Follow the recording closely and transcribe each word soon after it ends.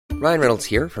Ryan Reynolds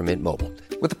here from Mint Mobile.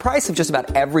 With the price of just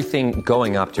about everything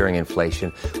going up during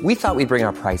inflation, we thought we'd bring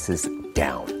our prices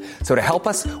down. So to help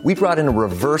us, we brought in a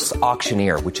reverse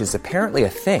auctioneer, which is apparently a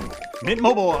thing. Mint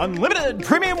Mobile Unlimited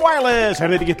Premium Wireless. How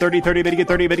to get 30, 30, bit to get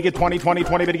 30, bit to get 20, 20,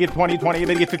 20, bit to get 20, 20,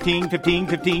 bit to get 15, 15,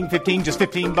 15, 15, just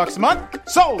 $15 a month?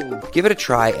 Sold! Give it a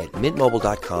try at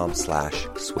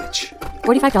mintmobile.com/switch.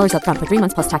 $45 up front for 3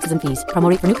 months plus taxes and fees. Promo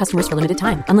rate for new customers for limited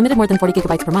time. Unlimited more than 40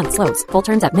 gigabytes per month. Slows full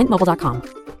terms at mintmobile.com.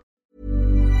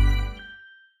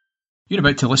 You're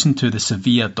about to listen to the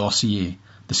Sevilla Dossier,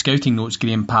 the scouting notes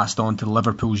Graham passed on to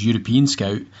Liverpool's European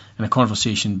scout in a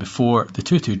conversation before the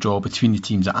 2-2 draw between the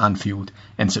teams at Anfield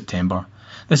in September.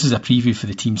 This is a preview for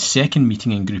the team's second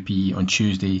meeting in Group E on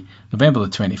Tuesday, November the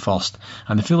 21st,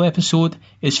 and the full episode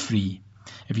is free.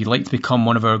 If you'd like to become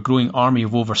one of our growing army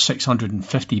of over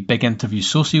 650 big interview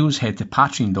socios, head to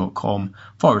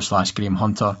patreon.com/Graham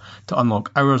Hunter to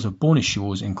unlock hours of bonus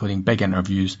shows, including big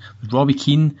interviews with Robbie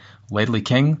Keane, Ledley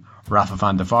King, Rafa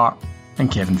van der Vaart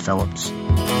and Kevin Phillips.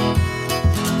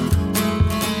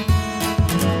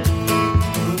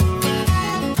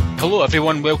 Hello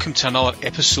everyone, welcome to another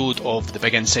episode of The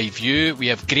Big Inside View. We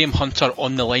have Graham Hunter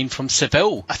on the line from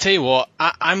Seville. I tell you what,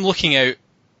 I'm looking out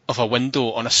of a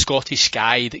window on a Scottish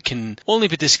sky that can only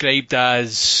be described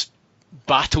as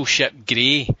battleship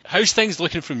grey. How's things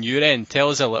looking from your end? Tell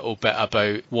us a little bit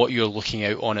about what you're looking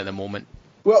out on at the moment.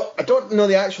 Well, I don't know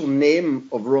the actual name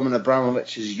of Roman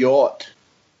Abramovich's yacht,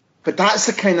 but that's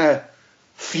the kind of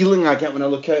feeling I get when I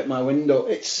look out my window.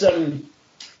 It's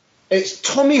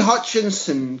Tommy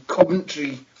Hutchinson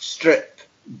Coventry strip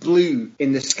blue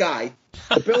in the sky.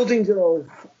 The buildings are all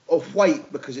of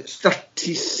white because it's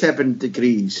 37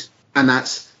 degrees, and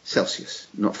that's Celsius,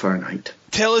 not Fahrenheit.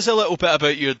 Tell us a little bit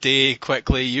about your day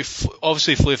quickly. You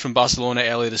obviously flew from Barcelona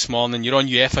early this morning. You're on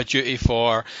UEFA duty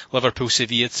for Liverpool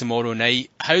Sevilla tomorrow night.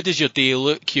 How does your day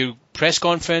look? Your press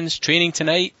conference, training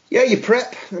tonight? Yeah, you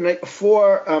prep the night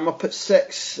before. I'm up at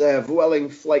 6,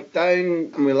 Vueling flight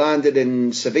down, and we landed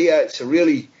in Sevilla. It's a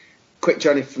really quick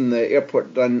journey from the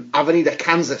airport down Avenida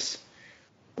Kansas.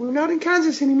 We're not in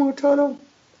Kansas anymore, Toto.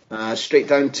 Straight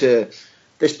down to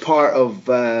this part of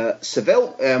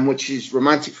Seville, which is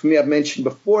romantic for me. I've mentioned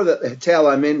before that the hotel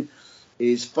I'm in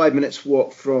is 5 minutes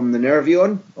walk from the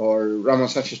Nervion, or Ramon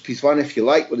Sanchez Pizjuan if you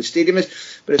like, where the stadium is,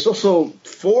 but it's also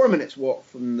 4 minutes walk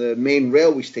from the main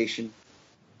railway station,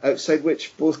 outside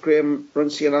which both Graham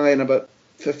Runcie and I and about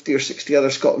 50 or 60 other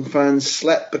Scotland fans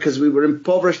slept because we were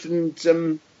impoverished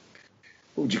and,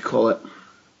 what would you call it,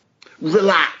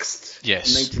 relaxed. Yes.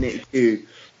 In 1982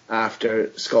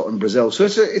 after Scotland-Brazil. So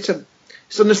it's a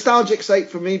nostalgic sight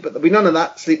for me, but there'll be none of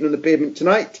that sleeping on the pavement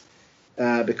tonight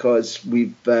because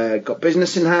we've got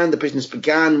business in hand. The business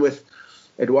began with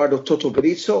Eduardo Toto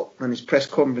Berizzo and his press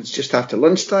conference just after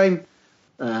lunchtime.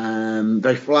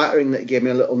 Very flattering that he gave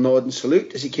me a little nod and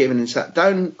salute as he came in and sat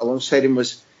down. Alongside him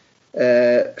was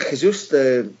Jesus,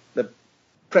 the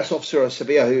press officer of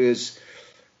Sevilla, who is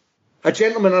a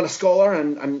gentleman and a scholar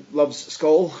and loves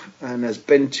Skull and has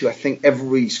been to, I think,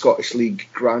 every Scottish League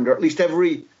ground, or at least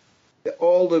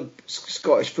all the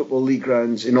Scottish Football League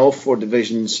grounds in all 4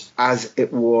 divisions as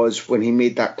it was when he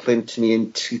made that claim to me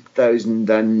in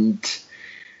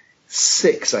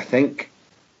 2006, I think.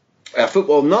 A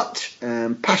football nut,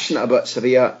 passionate about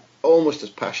Sevilla, almost as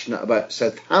passionate about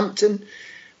Southampton.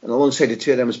 And alongside the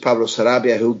two of them is Pablo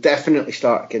Sarabia, who'll definitely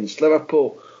start against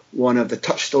Liverpool, one of the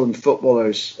touchstone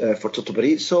footballers for Toto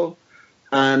Berizzo.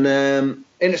 And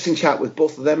interesting chat with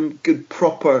both of them, good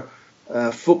proper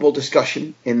football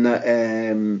discussion in that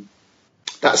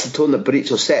that's the tone that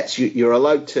Berizzo sets. You're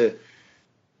allowed to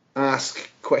ask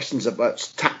questions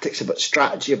about tactics, about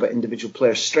strategy, about individual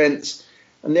players' strengths.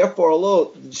 And therefore,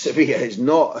 although Sevilla is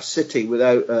not a city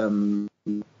without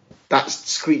that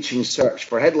screeching search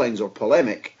for headlines or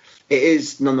polemic, it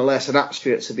is nonetheless an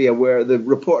atmosphere at Sevilla where the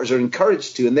reporters are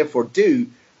encouraged to, and therefore do,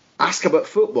 ask about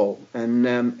football. And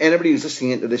anybody who's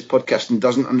listening into this podcast and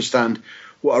doesn't understand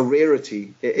what a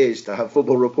rarity it is to have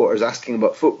football reporters asking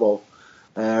about football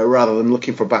rather than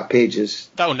looking for back pages.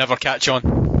 That'll never catch on.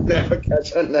 Never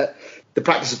catch on. That the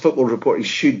practice of football reporting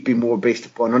should be more based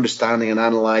upon understanding and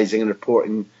analysing and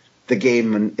reporting the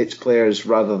game and its players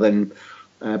rather than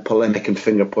polemic and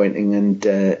finger pointing and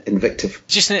invective.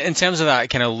 Just in terms of that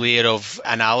kind of layer of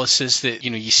analysis that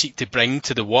you seek to bring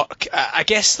to the work, I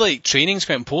guess like training's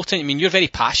quite important. I mean, you're very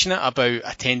passionate about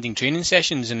attending training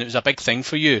sessions, and it was a big thing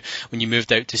for you when you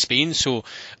moved out to Spain. So,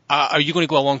 are you going to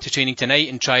go along to training tonight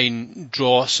and try and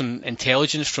draw some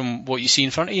intelligence from what you see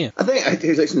in front of you? I think I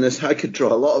do. Listen, I could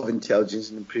draw a lot of intelligence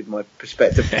and improve my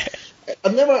perspective.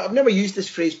 I've never used this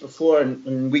phrase before,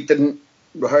 and we didn't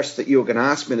rehearse that you were going to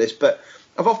ask me this, but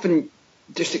I've often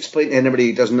just explain to anybody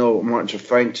who doesn't know what Martin's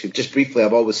referring to. Just briefly,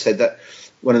 I've always said that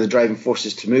one of the driving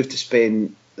forces to move to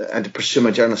Spain and to pursue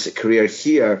my journalistic career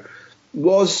here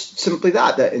was simply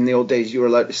that in the old days you were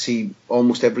allowed to see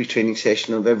almost every training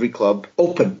session of every club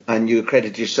open, and you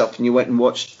accredited yourself and you went and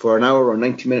watched for an hour or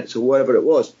 90 minutes or whatever it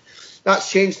was. That's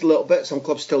changed a little bit. Some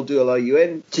clubs still do allow you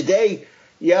in. Today,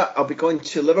 I'll be going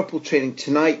to Liverpool training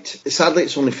tonight. Sadly,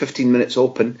 it's only 15 minutes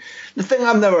open. The thing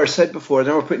I've never said before, I've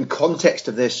never put in context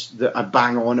of this, that I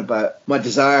bang on about my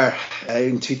desire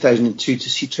in 2002 to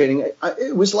see training.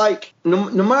 It was like, no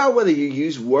matter whether you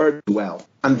use words well,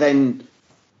 and then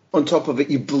on top of it,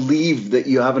 you believe that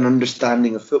you have an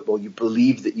understanding of football, you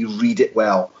believe that you read it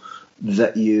well,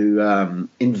 that you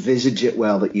envisage it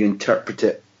well, that you interpret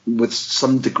it with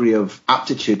some degree of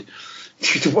aptitude.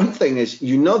 The one thing is,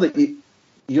 you know that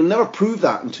you'll never prove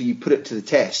that until you put it to the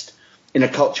test in a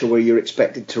culture where you're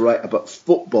expected to write about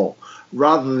football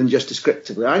rather than just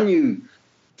descriptively. I knew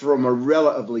from a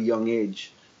relatively young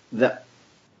age that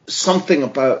something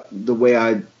about the way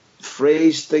I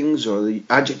phrased things or the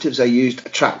adjectives I used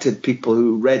attracted people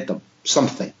who read them,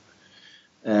 something.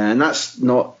 And that's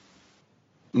not,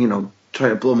 trying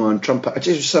to blow my own trumpet. It's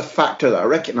just a factor that I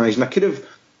recognise, and I could have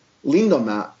leaned on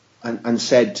that and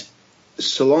said,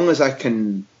 so long as I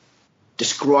can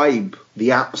describe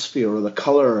the atmosphere or the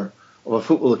colour of a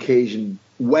football occasion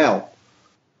well,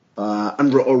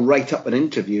 or write up an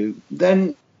interview,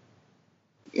 then,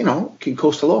 can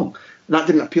coast along. And that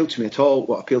didn't appeal to me at all.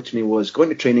 What appealed to me was going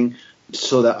to training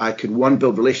so that I could, one,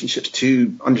 build relationships,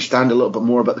 two, understand a little bit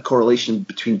more about the correlation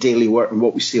between daily work and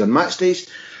what we see on match days,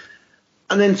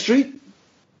 and then three,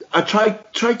 I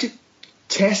try to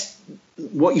test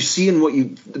what you see and what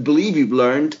you believe you've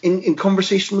learned in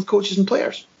conversation with coaches and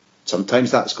players.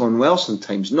 Sometimes that's gone well,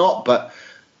 sometimes not, but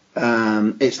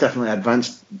it's definitely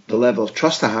advanced the level of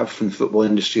trust I have from the football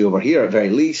industry over here, at very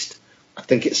least. I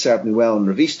think it served me well in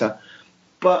Revista.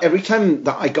 But every time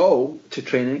that I go to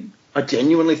training, I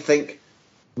genuinely think,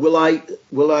 will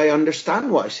I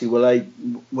understand what I see? Will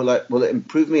it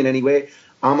improve me in any way?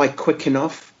 Am I quick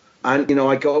enough? And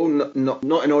I go not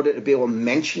in order to be able to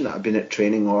mention that I've been at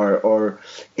training or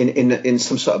in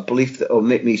some sort of belief that will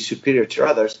make me superior to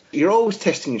others. You're always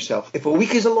testing yourself. If a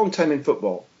week is a long time in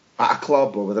football, at a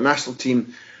club or with a national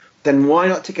team, then why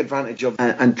not take advantage of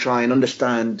and try and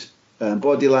understand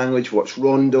body language, watch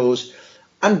rondos,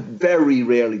 and very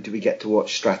rarely do we get to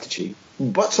watch strategy.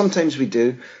 But sometimes we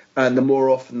do, and the more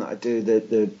often that I do,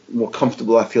 the more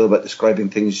comfortable I feel about describing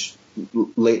things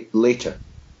later.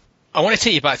 I want to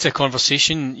take you back to a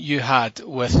conversation you had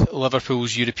with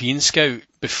Liverpool's European scout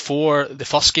before the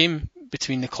first game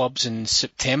between the clubs in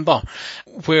September,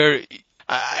 where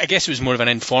I guess it was more of an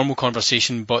informal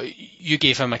conversation, but you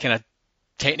gave him a kind of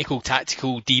technical,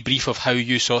 tactical debrief of how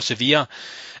you saw Sevilla.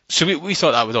 So we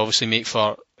thought that would obviously make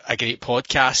for a great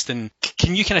podcast. And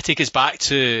can you kind of take us back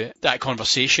to that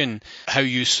conversation, how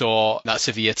you saw that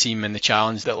Sevilla team and the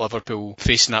challenge that Liverpool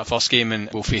faced in that first game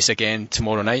and will face again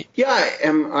tomorrow night? Yeah,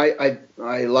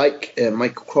 I like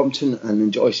Michael Crompton and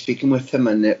enjoy speaking with him,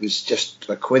 and it was just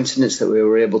a coincidence that we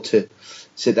were able to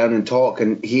sit down and talk,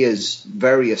 and he is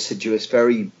very assiduous,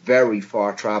 very, very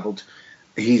far travelled.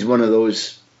 He's one of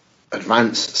those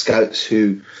advanced scouts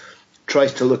who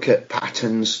tries to look at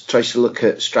patterns, tries to look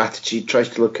at strategy, tries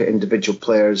to look at individual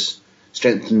players'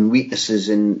 strengths and weaknesses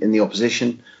in the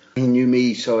opposition. He knew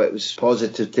me, so it was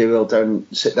positive to be able to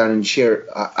sit down and share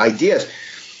ideas.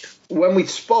 When we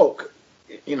spoke,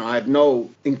 I had no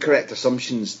incorrect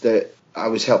assumptions that I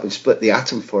was helping split the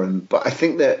atom for him. But I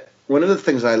think that one of the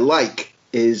things I like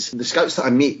is the scouts that I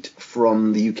meet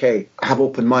from the UK have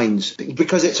open minds,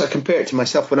 because I compare it to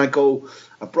myself. When I go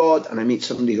abroad and I meet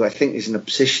somebody who I think is in a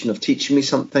position of teaching me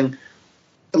something,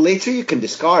 later you can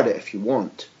discard it if you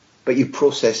want, but you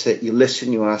process it, you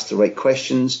listen, you ask the right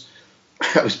questions.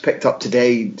 I was picked up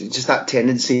today, just that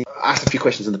tendency. I asked a few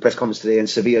questions in the press conference today in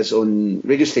Sevilla's own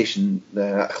radio station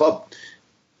at a club.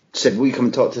 Said, will you come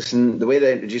and talk to us? And the way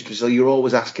they introduced me, so you're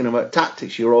always asking about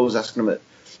tactics, you're always asking about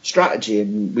strategy,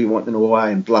 and we want to know why,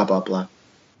 and blah, blah, blah.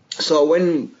 So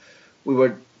when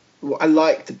what I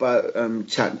liked about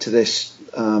chatting to this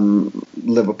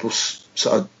Liverpool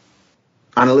sort of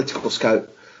analytical scout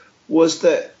was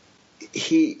that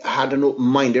he had an open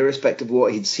mind, irrespective of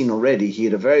what he'd seen already. He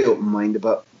had a very open mind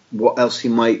about what else he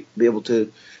might be able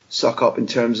to suck up in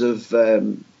terms of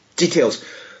details.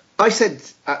 I said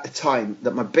at the time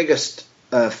that my biggest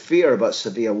fear about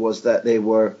Sevilla was that they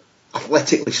were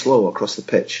athletically slow across the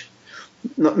pitch.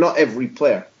 Not every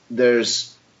player.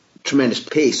 There's tremendous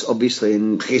pace, obviously,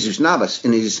 in Jesus Navas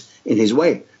in his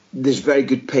way. there's very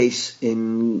good pace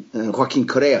in Joaquin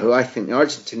Correa, who I think the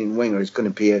Argentinian winger is going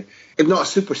to be, if not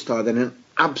a superstar, then an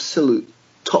absolute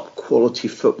top quality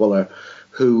footballer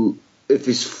who, if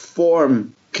his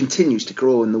form continues to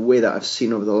grow in the way that I've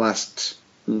seen over the last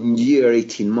year,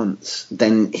 18 months,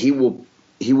 then he will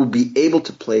be able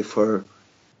to play for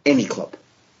any club,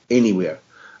 anywhere.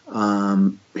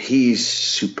 He's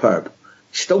superb.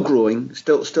 Still growing,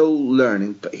 still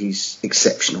learning, but he's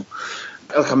exceptional.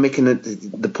 Look, I'm making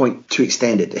the point too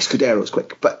extended. Escudero's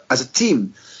quick. But as a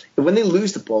team, when they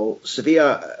lose the ball,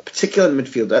 Sevilla, particularly in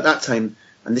midfield at that time,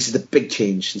 and this is the big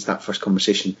change since that first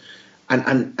conversation,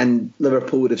 and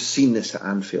Liverpool would have seen this at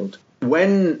Anfield.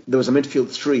 When there was a midfield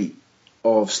three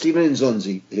of Steven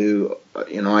Nzonzi, who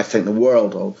I think the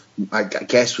world of, I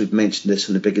guess we've mentioned this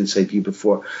in the Big Inside View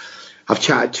before. I've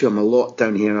chatted to him a lot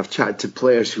down here, and I've chatted to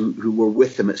players who were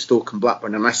with him at Stoke and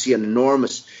Blackburn, and I see an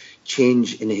enormous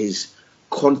change in his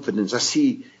confidence. I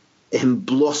see him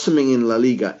blossoming in La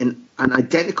Liga in an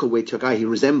identical way to a guy he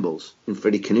resembles in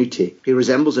Freddie Canute. He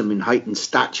resembles him in height and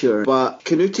stature. But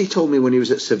Canute told me when he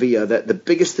was at Sevilla that the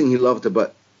biggest thing he loved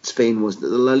about Spain was that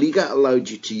the La Liga allowed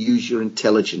you to use your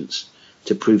intelligence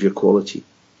to prove your quality.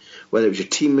 Whether it was your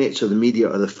teammates or the media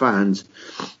or the fans,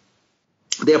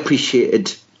 they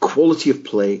appreciated quality of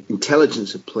play,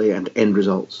 intelligence of play, and end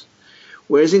results.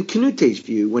 Whereas in Canute's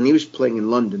view, when he was playing in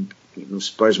London,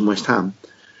 Spurs and West Ham,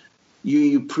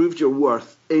 you proved your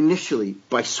worth initially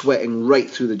by sweating right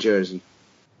through the jersey,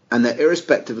 and that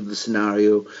irrespective of the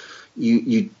scenario,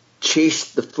 you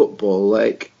chased the football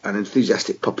like an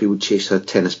enthusiastic puppy would chase a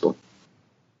tennis ball.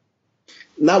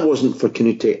 And that wasn't for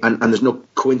Canute, and there's no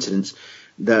coincidence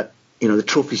that the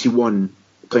trophies he won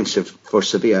for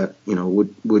Sevilla,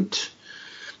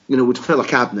 would fill a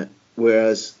cabinet,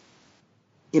 whereas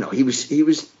he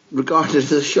was regarded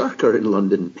as a shirker in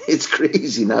London. It's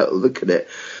crazy now to look at it.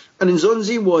 And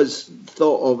Nzonzi was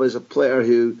thought of as a player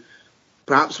who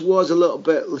perhaps was a little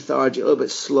bit lethargic, a little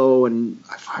bit slow, and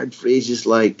I've heard phrases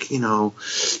like,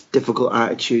 difficult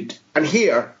attitude. And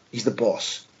here, he's the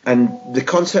boss. And the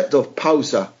concept of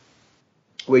pausa,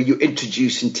 where you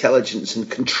introduce intelligence and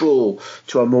control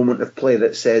to a moment of play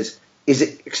that says, is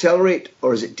it accelerate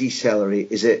or is it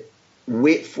decelerate? Is it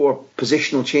wait for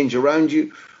positional change around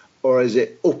you, or is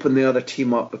it open the other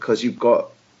team up because you've got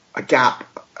a gap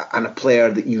and a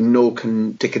player that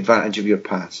can take advantage of your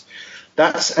pass?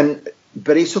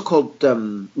 But he's so-called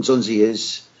Nzonzi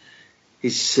is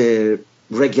his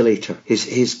regulator,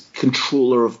 his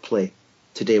controller of play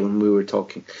today when we were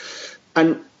talking.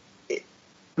 And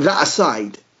that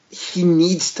aside, he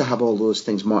needs to have all those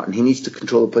things, Martin. He needs to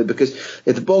control the play, because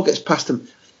if the ball gets past him,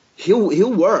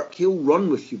 he'll work, he'll run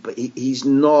with you, but he's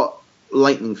not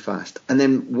lightning fast. And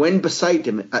then when beside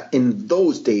him, in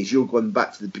those days, you're going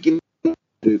back to the beginning of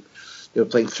the group, they were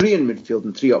playing three in midfield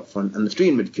and three up front, and the three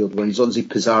in midfield were Nzonzi,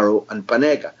 Pizarro and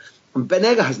Banega. And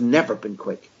Banega has never been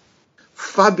quick.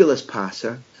 Fabulous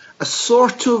passer, a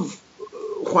sort of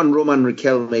Juan Roman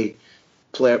Riquelme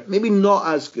player, maybe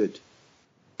not as good,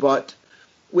 but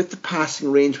with the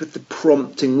passing range, with the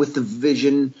prompting, with the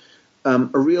vision, a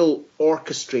real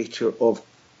orchestrator of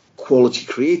quality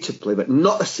creative play, but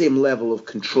not the same level of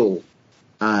control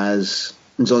as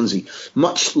Nzonzi.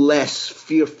 Much less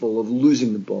fearful of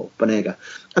losing the ball, Banega.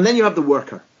 And then you have the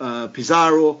worker,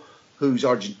 Pizarro, who's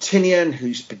Argentinian,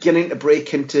 who's beginning to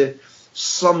break into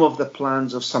some of the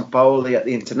plans of Sampaoli at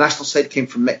the international side, came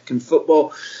from Mexican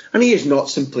football, and he is not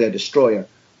simply a destroyer,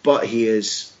 but he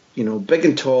is big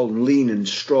and tall and lean and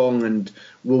strong and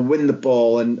will win the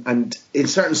ball and in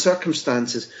certain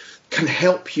circumstances can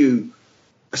help you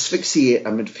asphyxiate a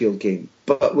midfield game.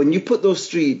 But when you put those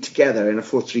three together in a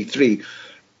 4-3-3,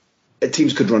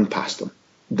 teams could run past them.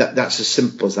 That's as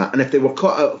simple as that. And if they were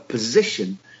caught out of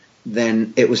position,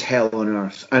 then it was hell on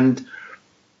earth. And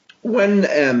when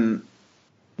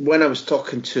I was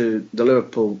talking to the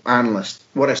Liverpool analyst,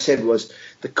 what I said was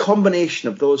the combination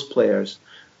of those players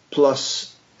plus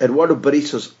Eduardo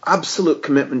Berizzo's absolute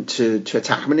commitment to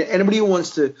attack. I mean, anybody who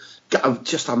wants to get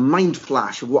just a mind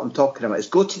flash of what I'm talking about is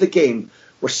go to the game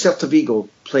where Celta Vigo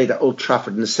played at Old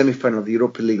Trafford in the semi-final of the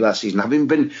Europa League last season, having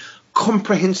been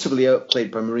comprehensively outplayed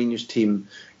by Mourinho's team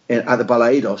at the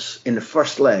Balaidos in the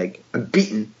first leg and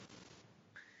beaten.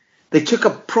 They took a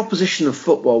proposition of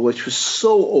football which was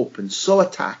so open, so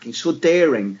attacking, so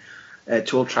daring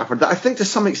to Old Trafford that I think to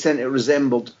some extent it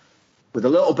resembled, with a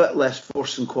little bit less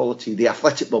force and quality, the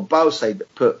Athletic Bilbao side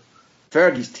that put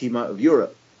Fergie's team out of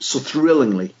Europe so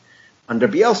thrillingly under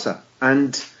Bielsa.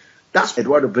 And that's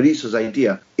Eduardo Berizzo's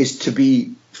idea, is to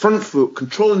be front foot,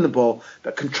 controlling the ball,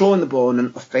 but controlling the ball in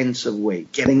an offensive way,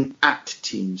 getting at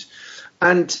teams.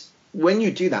 And when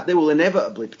you do that, they will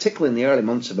inevitably, particularly in the early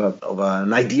months of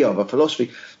an idea, of a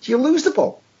philosophy, you lose the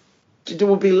ball. There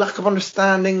will be lack of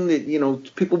understanding.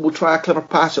 That people will try a clever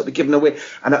pass, it'll be given away,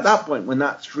 and at that point, when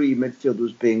that three midfield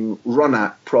was being run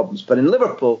at, problems. But in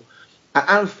Liverpool, at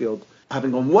Anfield,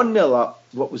 having gone 1-0 up,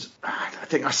 what was, I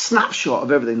think, a snapshot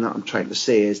of everything that I'm trying to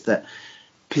say is that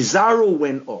Pizarro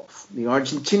went off. The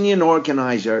Argentinian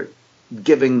organiser,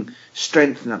 giving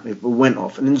strength in that midfield, went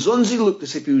off. And Nzonzi looked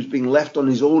as if he was being left on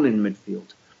his own in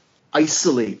midfield,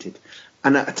 isolated.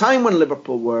 And at a time when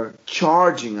Liverpool were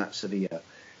charging at Sevilla,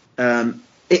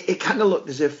 it kind of looked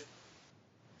as if,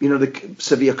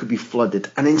 Sevilla could be flooded.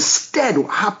 And instead,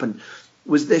 what happened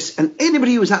was this, and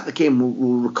anybody who was at the game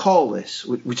will recall this,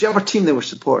 whichever team they were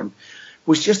supporting,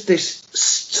 was just this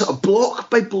sort of block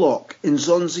by block.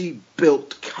 Nzonzi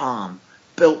built calm,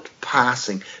 built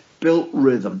passing, built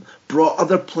rhythm, brought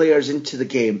other players into the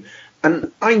game.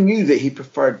 And I knew that he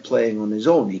preferred playing on his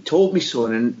own. He told me so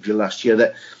in an interview last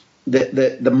year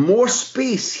that the more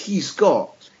space he's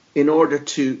got in order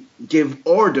to give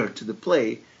order to the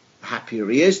play, the happier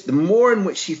he is. The more in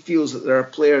which he feels that there are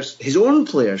players, his own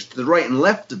players, to the right and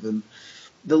left of him,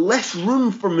 the less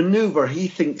room for manoeuvre he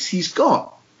thinks he's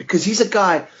got. Because he's a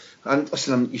guy, and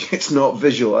listen, it's not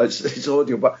visual, it's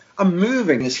audio, but I'm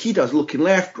moving as he does, looking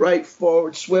left, right,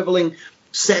 forward, swiveling,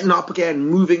 setting up again,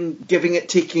 moving, giving it,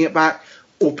 taking it back,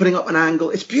 opening up an angle.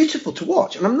 It's beautiful to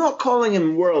watch. And I'm not calling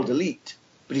him world elite,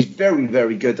 but he's very,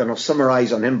 very good. And I'll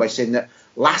summarise on him by saying that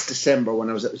last December,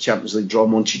 when I was at the Champions League draw,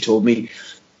 Monchi told me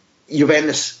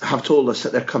Juventus have told us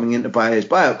that they're coming in to buy his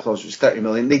buyout clause, which was 30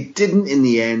 million. They didn't in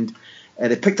the end.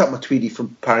 They picked up Matuidi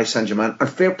from Paris Saint-Germain, and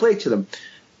fair play to them.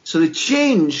 So the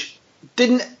change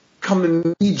didn't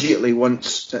come immediately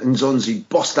once Nzonzi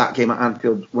bossed that game at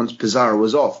Anfield, once Pizarro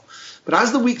was off. But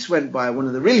as the weeks went by, one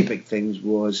of the really big things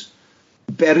was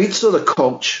Berizzo, the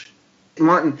coach.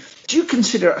 Martin, do you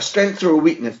consider a strength or a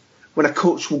weakness when a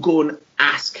coach will go and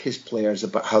ask his players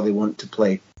about how they want to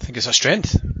play? I think it's a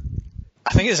strength.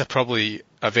 I think it's probably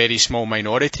a very small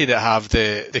minority that have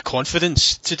the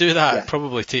confidence to do that. Yeah. It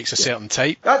probably takes a certain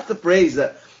type. That's the phrase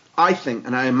that I think,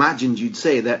 and I imagined you'd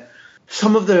say, that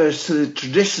some of the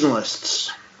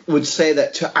traditionalists would say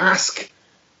that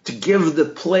to give the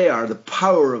player the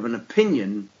power of an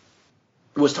opinion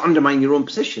was to undermine your own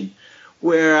position.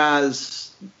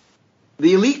 Whereas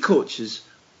the elite coaches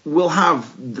will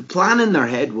have the plan in their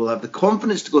head, will have the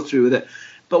confidence to go through with it,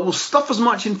 but will stuff as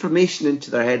much information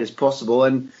into their head as possible.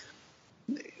 And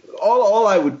all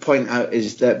I would point out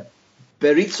is that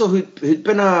Berizzo, who'd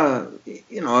been a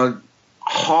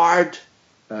hard,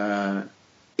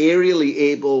 aerially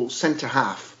able centre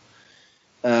half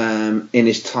in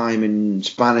his time in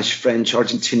Spanish, French,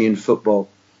 Argentinian football,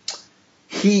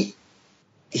 he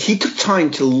took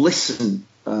time to listen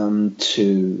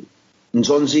to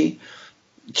Nzonzi,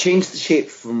 changed the shape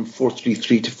from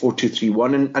 4-3-3 to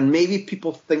 4-2-3-1, and maybe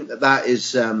people think that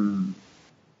is a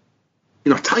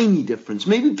tiny difference.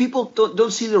 Maybe people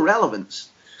don't see the relevance,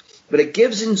 but it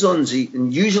gives Nzonzi,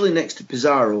 and usually next to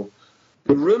Pizarro,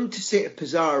 the room to say to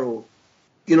Pizarro,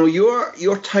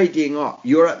 you're tidying up,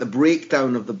 you're at the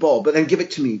breakdown of the ball, but then give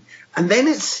it to me. And then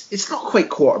it's not quite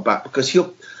quarterback, because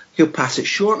he'll pass it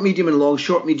short, medium and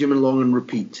long, and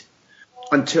repeat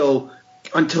until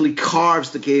he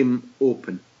carves the game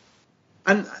open.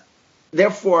 And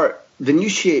therefore, the new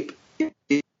shape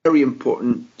is very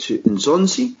important to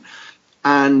Nzonzi.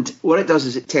 And what it does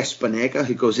is it tests Banega,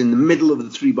 who goes in the middle of the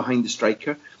three behind the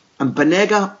striker. And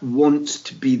Banega wants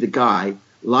to be the guy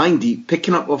lying deep,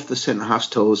 picking up off the centre-half's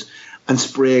toes and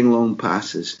spraying long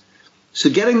passes. So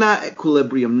getting that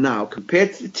equilibrium now,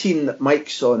 compared to the team that Mike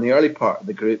saw in the early part of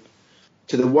the group,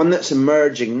 to the one that's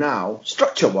emerging now,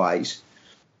 structure-wise,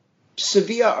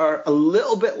 Sevilla are a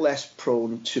little bit less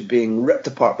prone to being ripped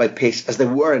apart by pace as they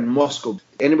were in Moscow.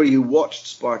 Anybody who watched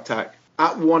Spartak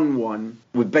at 1-1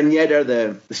 with Ben Yedder,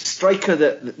 the striker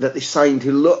that they signed,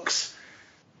 who looks,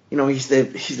 he's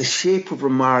the shape of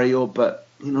Romario, but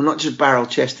not just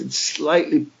barrel-chested,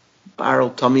 slightly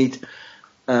barrel-tummied,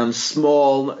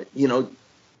 small,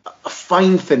 a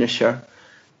fine finisher,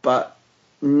 but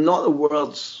not the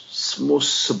world's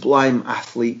most sublime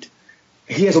athlete.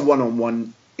 He has a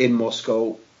one-on-one in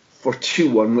Moscow for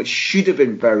 2-1, which should have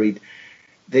been buried.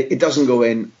 It doesn't go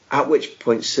in, at which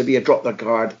point Sevilla dropped their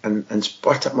guard and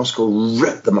Spartak Moscow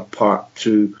ripped them apart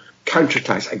through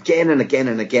counterattacks again and again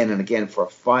and again and again for a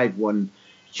 5-1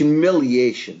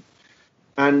 humiliation.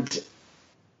 And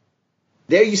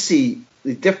there you see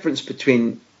the difference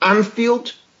between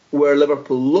Anfield, where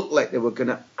Liverpool looked like they were going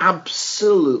to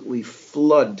absolutely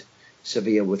flood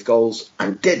Sevilla with goals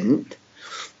and didn't,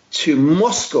 to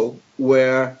Moscow,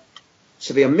 where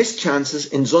Sevilla missed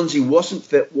chances. Nzonzi wasn't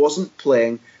fit, wasn't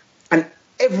playing. And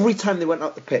every time they went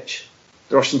up the pitch,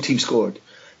 the Russian team scored.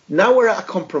 Now we're at a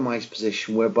compromise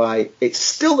position whereby it's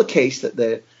still the case that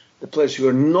the players who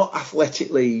are not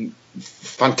athletically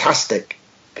fantastic,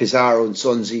 Pizarro,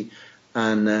 Nzonzi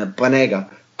and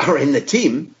Banega, are in the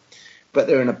team, but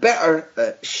they're in a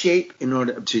better shape in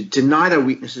order to deny their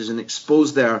weaknesses and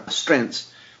expose their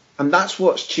strengths. And that's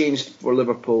what's changed for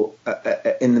Liverpool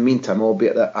in the meantime,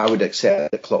 albeit that I would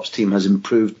accept that Klopp's team has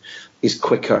improved, is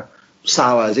quicker.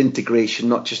 Salah's integration,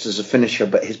 not just as a finisher,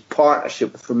 but his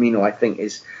partnership with Firmino, I think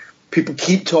is... People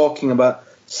keep talking about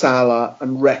Salah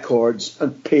and records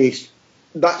and pace.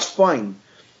 That's fine.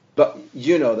 But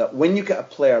you know that when you get a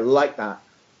player like that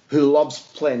who loves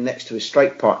playing next to his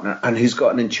strike partner and who's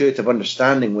got an intuitive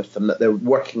understanding with them that they're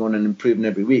working on and improving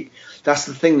every week, that's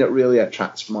the thing that really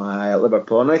attracts my eye at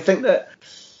Liverpool. And I think that,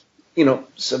 you know,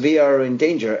 Sevilla are in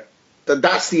danger.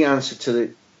 That's the answer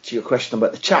to your question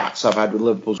about the chats I've had with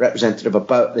Liverpool's representative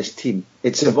about this team.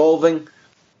 It's evolving,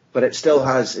 but it still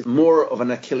has more of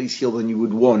an Achilles heel than you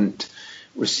would want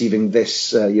receiving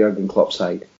this Jurgen Klopp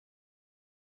side.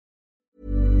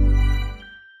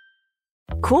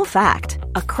 Cool fact,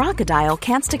 a crocodile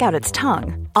can't stick out its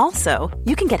tongue. Also,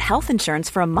 you can get health insurance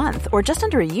for a month or just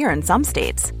under a year in some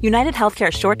states. United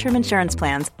Healthcare short-term insurance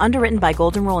plans, underwritten by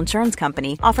Golden Rule Insurance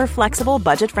Company, offer flexible,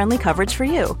 budget-friendly coverage for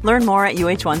you. Learn more at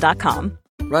uh1.com.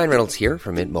 Ryan Reynolds here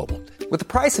from Mint Mobile. With the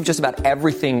price of just about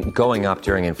everything going up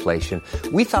during inflation,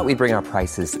 we thought we'd bring our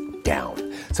prices down.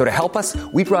 So to help us,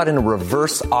 we brought in a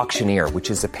reverse auctioneer,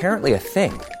 which is apparently a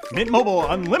thing. Mint Mobile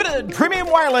Unlimited Premium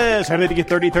Wireless. How to get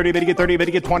 30, 30, bit to get 30, bit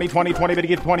to get 20, 20, 20, bit to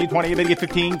get 20, 20, bit to get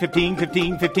 15, 15,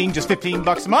 15, 15, just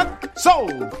 $15 a month?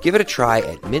 Sold! Give it a try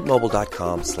at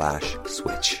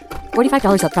mintmobile.com/switch.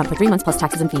 $45 up front for 3 months plus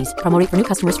taxes and fees. Promo rate for new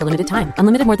customers for limited time.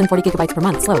 Unlimited more than 40 gigabytes per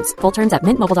month. Slows full terms at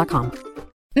mintmobile.com.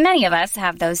 Many of us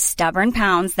have those stubborn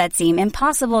pounds that seem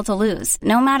impossible to lose,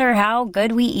 no matter how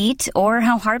good we eat or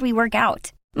how hard we work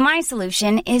out. My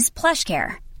solution is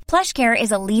PlushCare. PlushCare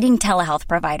is a leading telehealth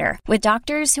provider with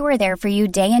doctors who are there for you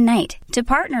day and night to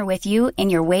partner with you in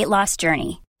your weight loss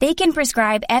journey. They can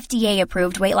prescribe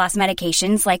FDA-approved weight loss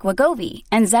medications like Wegovy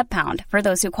and Zepbound for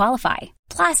those who qualify.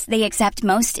 Plus, they accept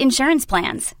most insurance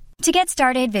plans. To get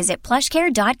started, visit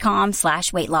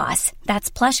plushcare.com/weightloss.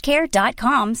 That's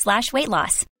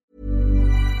plushcare.com/weightloss.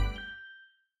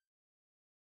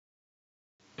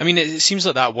 I mean, it seems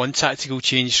like that one tactical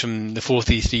change from the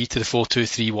 4-3-3 to the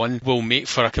 4-2-3-1 will make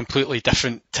for a completely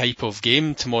different type of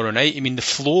game tomorrow night. I mean, the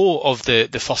flow of the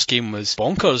first game was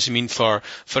bonkers. I mean, for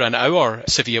an hour,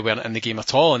 Sevilla weren't in the game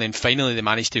at all, and then finally they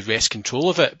managed to wrest control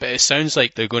of it. But it sounds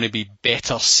like they're going to be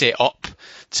better set up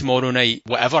tomorrow night,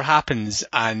 whatever happens,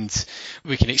 and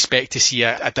we can expect to see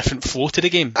a different flow to the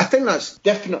game. I think that's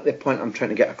definitely the point I'm trying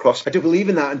to get across. I do believe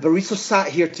in that. And Berizzo sat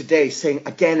here today saying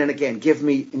again and again, give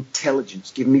me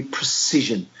intelligence, give me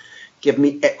precision, give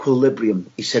me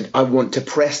equilibrium. He said, I want to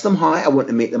press them high. I want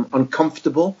to make them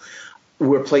uncomfortable.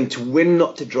 We're playing to win,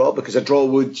 not to draw, because a draw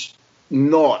would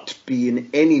not be in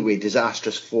any way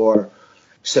disastrous for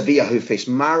Sevilla, who faced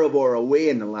Maribor away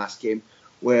in the last game,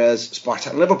 whereas Spartak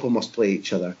and Liverpool must play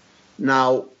each other.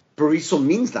 Now, Berizzo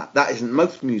means that. That isn't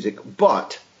mouth music.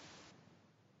 But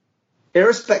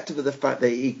irrespective of the fact that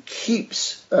he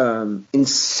keeps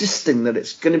insisting that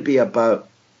it's going to be about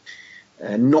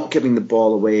not giving the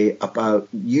ball away, about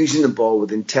using the ball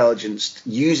with intelligence,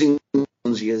 using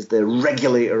Nzonzi as the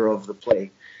regulator of the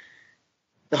play.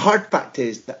 The hard fact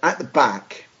is that at the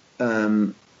back,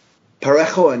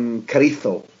 Parejo and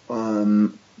Carrizo,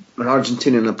 an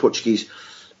Argentinian and a Portuguese,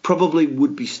 probably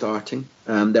would be starting.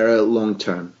 They're out long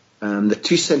term. The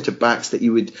two centre backs that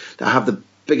have the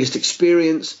biggest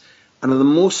experience and are the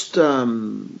most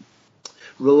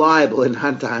reliable in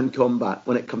hand-to-hand combat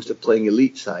when it comes to playing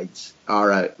elite sides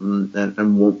are out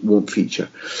and won't feature.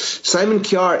 Simon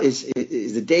Kjaer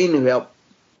is the Dane who helped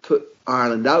put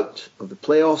Ireland out of the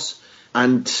playoffs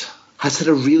and has had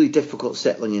a really difficult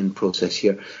settling in process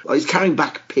here. He's carrying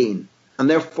back pain, and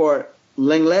therefore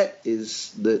Lenglet is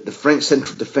the French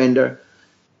central defender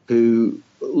who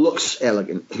looks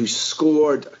elegant, who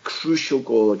scored a crucial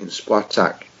goal against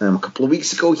Spartak a couple of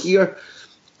weeks ago here,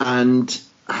 and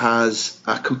has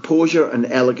a composure and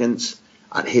elegance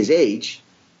at his age,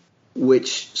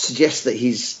 which suggests that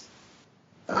he's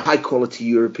a high-quality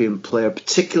European player,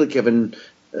 particularly given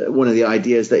one of the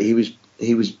ideas that he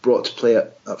was brought to play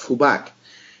at full-back.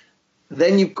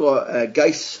 Then you've got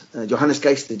Johannes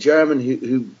Geis, the German,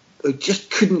 who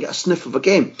just couldn't get a sniff of a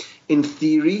game. In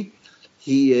theory,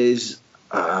 he is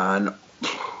an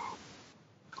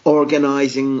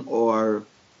organising or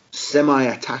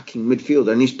semi-attacking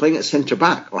midfielder, and he's playing at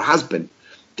centre-back, or has been.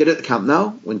 Did it at the Camp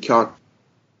Nou when Kjaer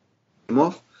came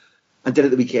off, and did it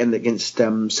the weekend against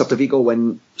Celta Vigo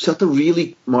when Celta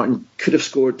really, Martin, could have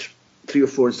scored 3 or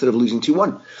 4 instead of losing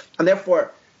 2-1. And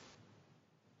therefore,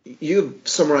 you've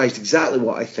summarised exactly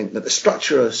what I think, that the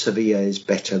structure of Sevilla is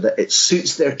better, that it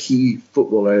suits their key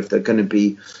footballer if they're going to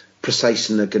be precise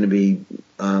and they're going to be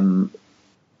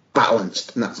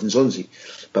balanced, and that's Nzonzi.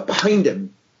 But behind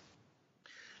him,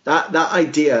 that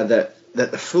idea that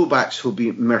the fullbacks will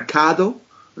be Mercado,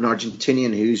 an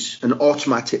Argentinian who's an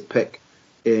automatic pick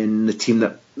in the team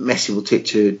that Messi will take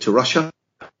to Russia.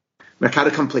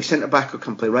 Mercado can play centre-back or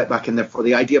can play right-back, and therefore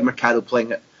the idea of Mercado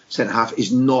playing at centre-half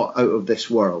is not out of this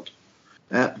world,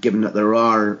 given that there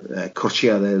are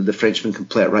Corchia, the Frenchman, can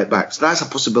play at right-back. So that's a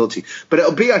possibility. But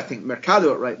it'll be, I think,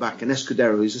 Mercado at right-back and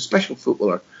Escudero, who's a special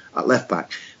footballer, at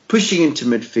left-back, pushing into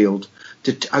midfield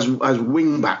as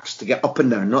wing-backs to get up and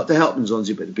down, not to help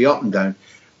Nzonzi, but to be up and down.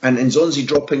 And Nzonzi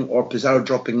dropping or Pizarro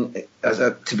dropping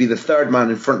to be the third man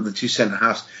in front of the 2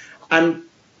 centre-halves. And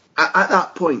at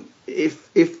that point,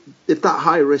 if that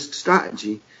high-risk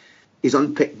strategy is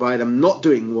unpicked by them not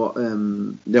doing what the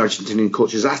Argentinian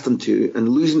coach has asked them to, and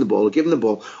losing the ball or giving the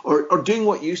ball, or doing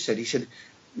what you said, he said,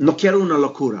 no quiero una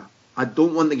locura. I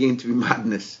don't want the game to be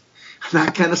madness. And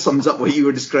that kind of sums up what you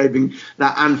were describing,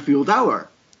 that Anfield hour.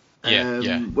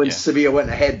 When Sevilla went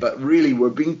ahead, but really were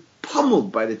being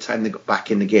pummeled by the time they got back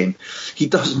in the game. He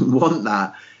doesn't want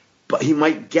that, but he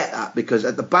might get that because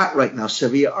at the back right now,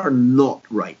 Sevilla are not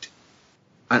right.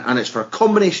 And it's for a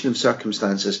combination of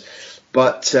circumstances.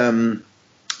 But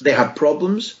they have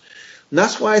problems. And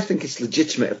that's why I think it's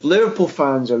legitimate. If Liverpool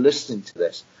fans are listening to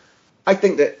this, I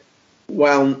think that,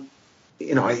 well,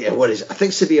 I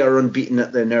think Sevilla are unbeaten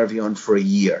at the Nervion for a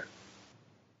year.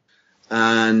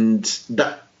 And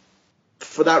that,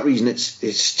 for that reason,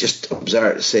 it's just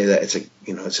absurd to say that it's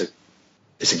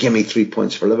a gimme 3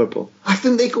 points for Liverpool. I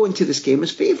think they go into this game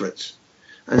as favourites.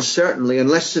 And certainly,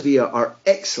 unless Sevilla are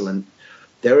excellent,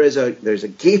 there's a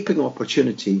gaping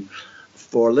opportunity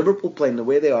for Liverpool playing the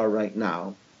way they are right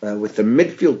now, with their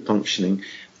midfield functioning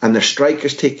and their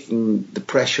strikers taking the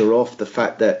pressure off the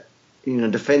fact that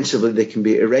defensively they can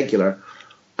be irregular.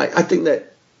 I think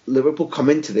that Liverpool come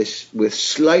into this with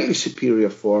slightly superior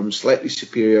form, slightly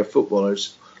superior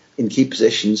footballers in key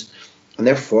positions, and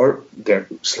therefore they're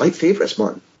slight favourites,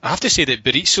 Martin. I have to say that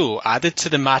Berizzo added to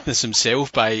the madness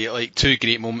himself by 2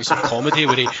 great moments of comedy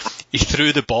where he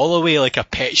threw the ball away like a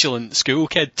petulant school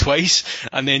kid twice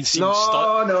and then seemed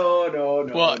stunned.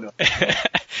 No.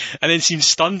 And then seemed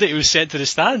stunned that he was sent to the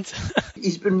stand.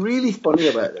 He's been really funny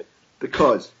about it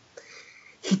because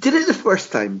he did it the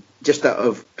first time just out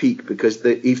of pique because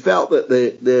he felt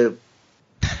that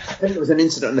I think there was an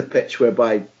incident on the pitch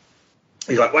whereby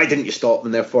he's like, why didn't you stop?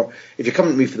 And therefore, if you're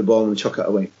coming to me for the ball, then chuck it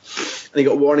away. And he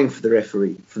got a warning from the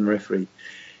referee.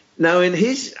 Now,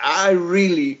 I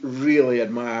really, really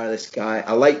admire this guy.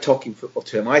 I like talking football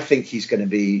to him. I think he's going to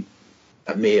be,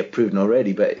 I may have proven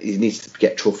already, but he needs to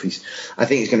get trophies. I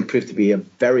think he's going to prove to be a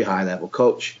very high-level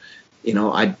coach.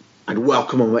 I'd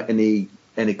welcome him at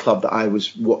any club that I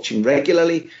was watching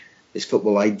regularly. His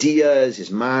football ideas,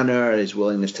 his manner, his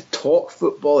willingness to talk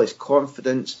football, his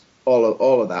confidence,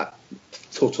 all of that.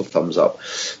 Total thumbs up.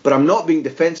 But I'm not being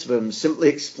defensive of him, simply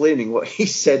explaining what he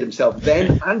said himself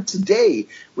then and today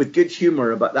with good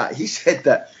humour about that. He said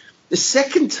that the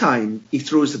second time he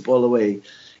throws the ball away,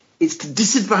 it's to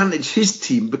disadvantage his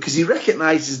team because he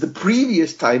recognises the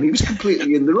previous time he was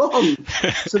completely in the wrong.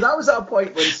 So that was at a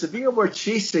point when Sevilla were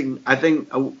chasing, I think,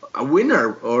 a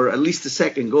winner or at least a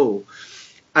second goal.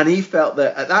 And he felt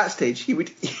that at that stage he would...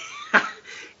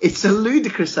 It's a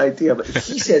ludicrous idea, but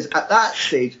he says at that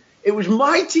stage, it was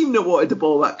my team that wanted the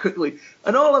ball that quickly.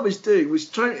 And all I was doing was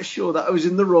trying to show that I was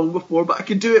in the wrong before, but I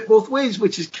could do it both ways,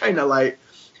 which is kind of like,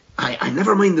 I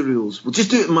never mind the rules. We'll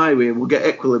just do it my way and we'll get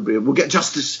equilibrium. We'll get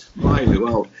justice my way.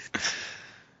 Well,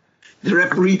 the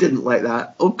referee didn't like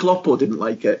that. Old Kloppo didn't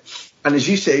like it. And as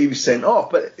you say, he was sent off.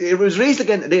 But it was raised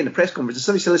again today in the press conference. And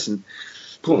somebody said, listen,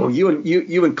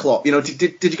 you and Klopp, did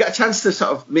you get a chance to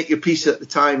sort of make your peace at the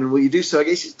time, and will you do so? I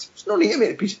guess it's no need to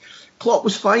make a peace. Klopp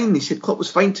was fine. He said Klopp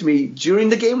was fine to me during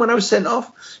the game when I was sent off.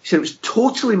 He said it was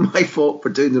totally my fault for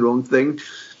doing the wrong thing.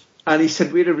 And he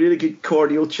said we had a really good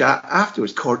cordial chat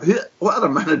afterwards. What other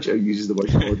manager uses the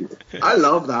word cordial? I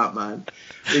love that, man.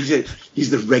 He said,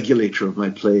 he's the regulator of my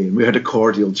play, and we had a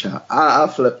cordial chat. I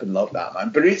flip and love that,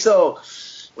 man. Berizzo,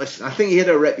 listen, I think he had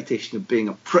a reputation of being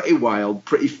a pretty wild,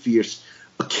 pretty fierce,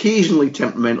 occasionally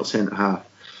temperamental centre-half.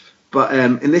 But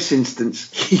in this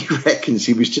instance, he reckons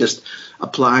he was just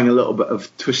applying a little bit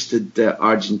of twisted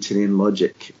Argentinian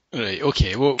logic. Right,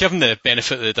 okay. Well, give him the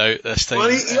benefit of the doubt this time. Well,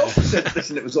 he also said,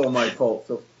 listen, it was all my fault.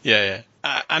 So. Yeah.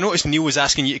 I noticed Neil was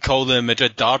asking you to call the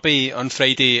Madrid derby on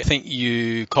Friday. I think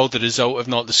you called the result, if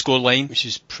not the scoreline, which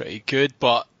is pretty good.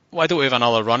 But why don't we have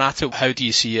another run at it? How do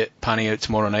you see it panning out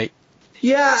tomorrow night?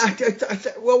 Yeah,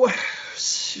 well,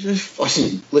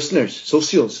 listen, listeners,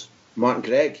 socials, Martin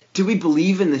Gregg, do we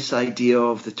believe in this idea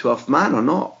of the 12th man or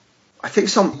not? I think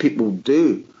some people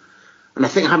do. And I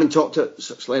think having talked at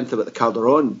such length about the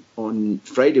Calderon on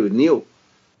Friday with Neil,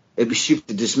 it'd be stupid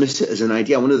to dismiss it as an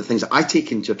idea. One of the things that I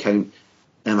take into account,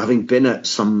 having been at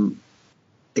some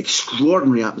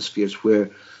extraordinary atmospheres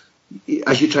where,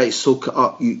 as you try to soak it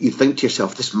up, you think to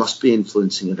yourself, this must be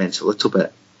influencing events a little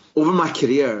bit. Over my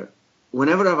career,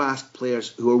 whenever I've asked players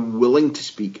who are willing to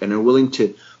speak and are willing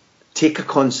to take a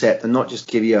concept and not just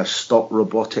give you a stock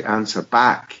robotic answer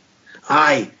back,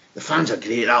 aye, the fans are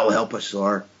great, that'll help us,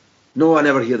 or no, I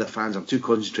never hear the fans, I'm too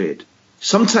concentrated.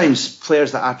 Sometimes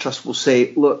players that I trust will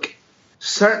say, look,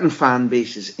 certain fan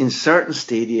bases in certain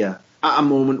stadia at a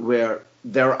moment where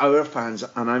there are our fans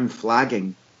and I'm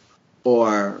flagging,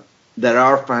 or there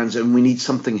are fans and we need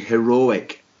something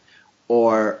heroic,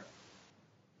 or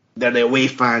they're the away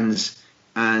fans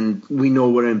and we know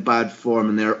we're in bad form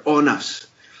and they're on us.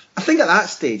 I think at that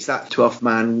stage, that 12th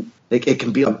man, it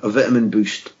can be a vitamin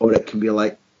boost, or it can be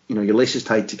like, your laces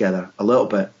tied together a little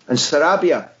bit. And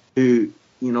Sarabia, who,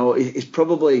 is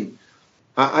probably,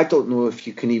 I don't know if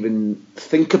you can even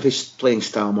think of his playing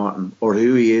style, Martin, or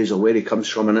who he is or where he comes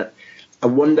from. And I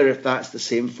wonder if that's the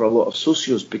same for a lot of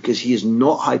socios, because he is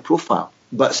not high profile.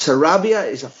 But Sarabia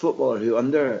is a footballer who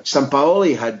under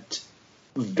Sampaoli had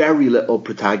very little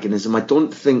protagonism. I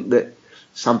don't think that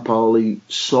Sampaoli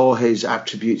saw his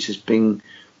attributes as being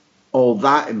all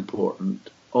that important,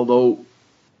 although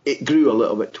it grew a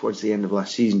little bit towards the end of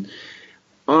last season.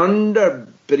 Under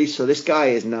Berizzo, this guy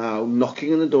is now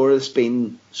knocking on the door of the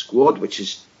Spain squad, which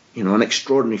is, an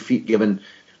extraordinary feat given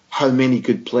how many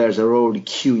good players are already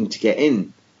queuing to get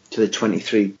in to the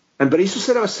 23. And Berizzo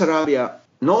said about Sarabia,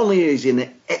 not only is he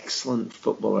an excellent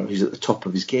footballer, he's at the top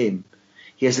of his game,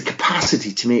 he has the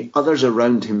capacity to make others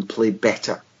around him play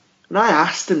better. And I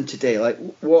asked him today, like,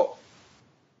 what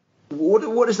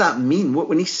does that mean?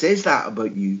 When he says that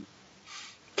about you,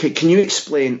 can you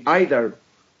explain either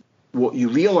what you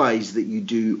realise that you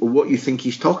do or what you think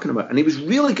he's talking about? And he was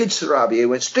really good, Sarabia. He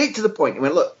went straight to the point. He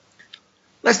went, look,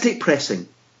 let's take pressing.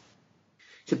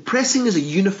 He said, pressing is a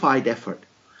unified effort.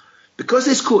 Because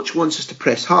this coach wants us to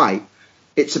press high,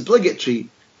 it's obligatory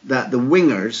that the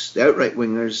wingers, the outright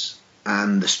wingers,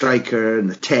 and the striker and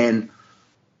the 10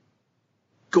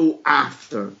 go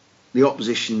after the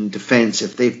opposition defence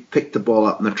if they've picked the ball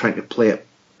up and they're trying to play it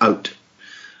out.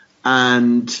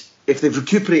 And if they've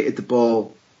recuperated the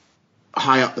ball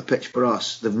high up the pitch for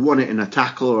us, they've won it in a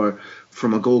tackle or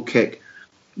from a goal kick,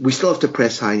 we still have to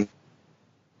press high. He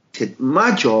said,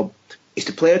 my job is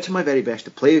to play out to my very best,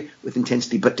 to play with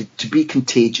intensity, but to be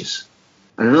contagious.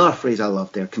 And another phrase I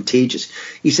love there, contagious.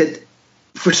 He said,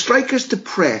 for strikers to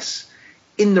press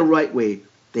in the right way,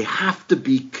 they have to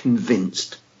be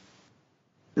convinced.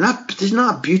 And that is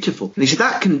not beautiful. And he said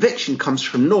that conviction comes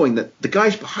from knowing that the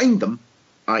guys behind them,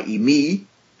 i.e. me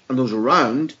and those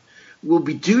around, will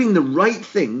be doing the right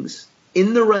things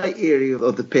in the right area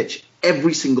of the pitch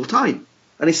every single time.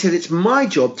 And he said it's my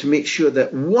job to make sure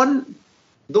that, one,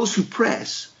 those who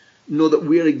press know that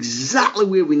we're exactly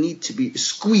where we need to be to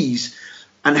squeeze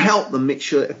and help them make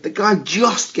sure that if the guy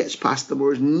just gets past them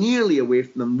or is nearly away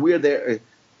from them, we're there to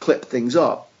clip things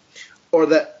up. Or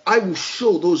that I will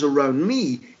show those around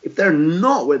me, if they're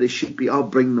not where they should be, I'll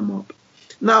bring them up.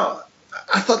 Now,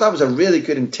 I thought that was a really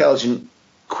good, intelligent,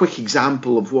 quick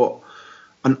example of what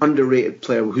an underrated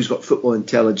player who's got football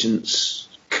intelligence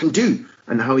can do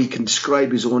and how he can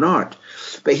describe his own art.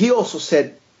 But he also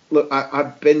said, look,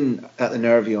 I've been at the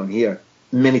Nervion here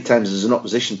many times as an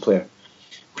opposition player,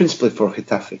 principally for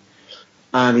Getafe.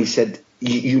 And he said,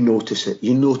 you notice it.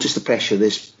 You notice the pressure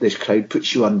this crowd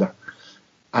puts you under.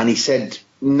 And he said,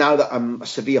 now that I'm a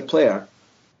Sevilla player,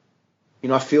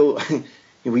 I feel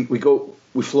we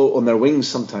float on their wings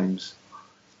sometimes.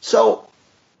 So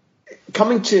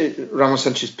coming to Ramos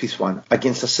Sanchez Pizjuan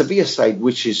against a Sevilla side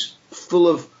which is full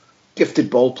of gifted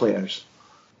ball players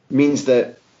means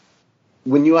that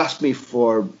when you ask me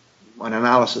for an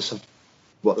analysis of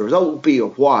what the result will be or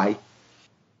why,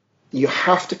 you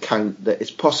have to count that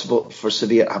it's possible for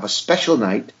Sevilla to have a special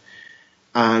night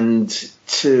and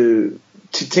to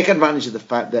take advantage of the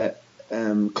fact that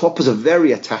Klopp has a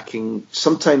very attacking,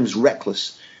 sometimes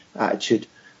reckless attitude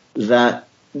that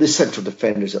the central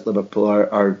defenders at Liverpool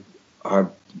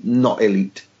are not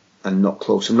elite and not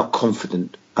close. I'm not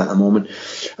confident at the moment.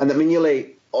 And that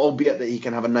Mignolet, albeit that he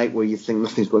can have a night where you think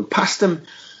nothing's going past him,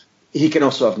 he can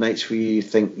also have nights where you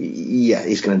think, yeah,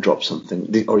 he's going to drop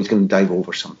something or he's going to dive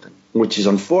over something, which is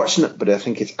unfortunate, but I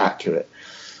think it's accurate.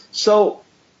 So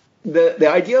the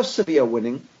idea of Sevilla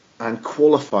winning and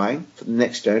qualifying for the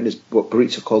next round is what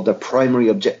Berizzo called their primary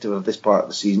objective of this part of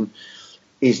the season,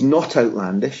 is not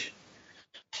outlandish.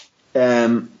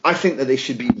 I think that they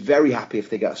should be very happy if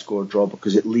they get a score draw,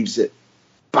 because it leaves it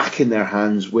back in their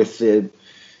hands with the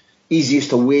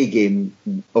easiest away game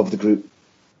of the group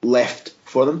left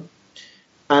for them.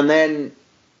 And then,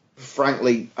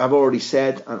 frankly, I've already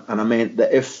said, and I meant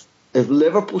that if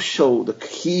Liverpool show the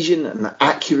cohesion and the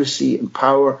accuracy and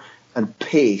power and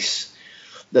pace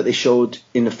that they showed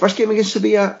in the first game against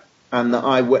Sevilla and that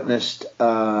I witnessed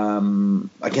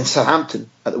against Southampton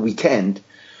at the weekend,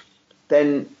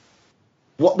 then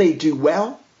what they do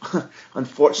well,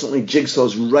 unfortunately,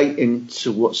 jigsaws right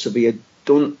into what Sevilla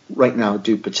don't right now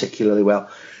do particularly well.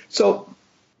 So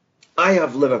I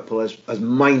have Liverpool as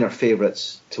minor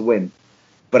favourites to win,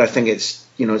 but I think it's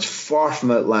far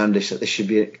from outlandish that this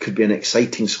could be an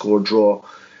exciting score draw,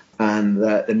 and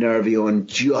that the Nervion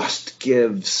just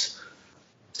gives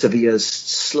Sevilla's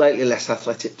slightly less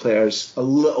athletic players a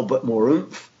little bit more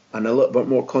oomph and a little bit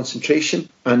more concentration,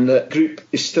 and the group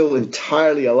is still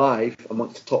entirely alive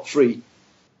amongst the top three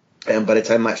by the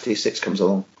time match day 6 comes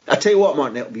along. I tell you what,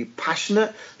 Martin, it'll be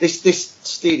passionate. This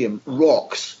stadium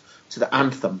rocks to the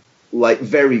anthem like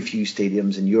very few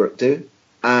stadiums in Europe do,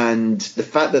 and the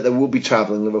fact that there will be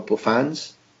travelling Liverpool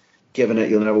fans, given that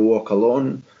you'll never walk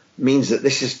alone, means that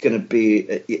this is going to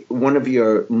be one of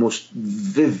your most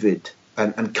vivid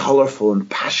and colourful and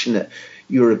passionate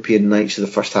European nights of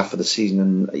the first half of the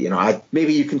season. And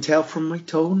maybe you can tell from my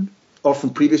tone or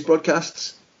from previous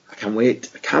broadcasts, I can't wait.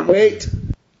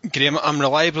 Graham, I'm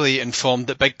reliably informed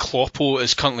that Big Kloppo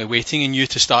is currently waiting on you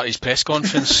to start his press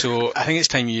conference, so I think it's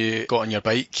time you got on your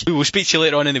bike. We'll speak to you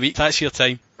later on in the week. That's your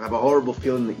time. I have a horrible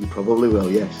feeling that you probably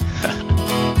will, yes.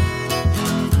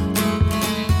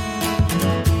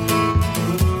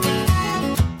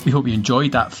 We hope you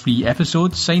enjoyed that free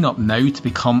episode. Sign up now to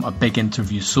become a Big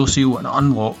Interview Socio and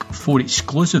unlock 4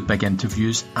 exclusive Big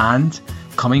Interviews, and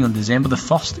coming on December the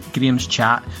 1st, Graham's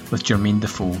chat with Jermaine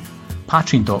Defoe.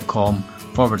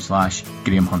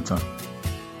 Patreon.com/Graham Hunter.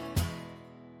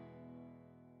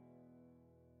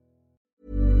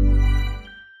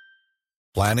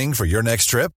 Planning for your next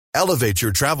trip? Elevate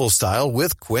your travel style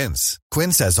with Quince.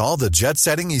 Quince has all the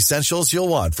jet-setting essentials you'll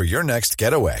want for your next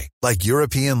getaway, like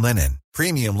European linen,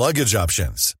 premium luggage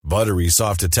options, buttery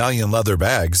soft Italian leather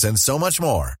bags, and so much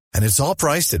more. And it's all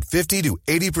priced at 50 to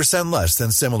 80% less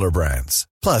than similar brands.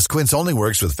 Plus, Quince only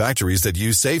works with factories that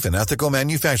use safe and ethical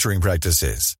manufacturing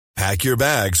practices. Pack your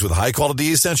bags with high-quality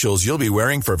essentials you'll be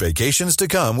wearing for vacations to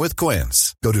come with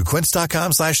Quince. Go to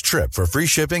quince.com/trip for free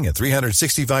shipping and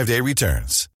 365-day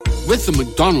returns. With the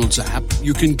McDonald's app,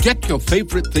 you can get your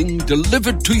favorite thing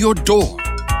delivered to your door.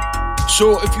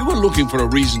 So if you were looking for a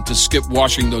reason to skip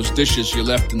washing those dishes you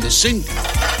left in the sink,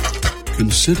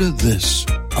 consider this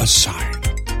a sign.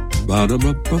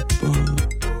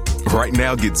 Ba-da-ba-ba-ba. Right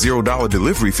now, get $0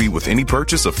 delivery fee with any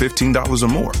purchase of $15 or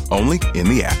more, only in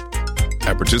the app.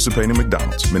 At participating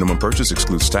McDonald's, minimum purchase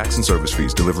excludes tax and service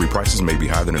fees. Delivery prices may be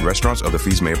higher than in restaurants. Other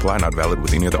fees may apply. Not valid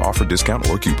with any other offer, discount,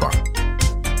 or coupon.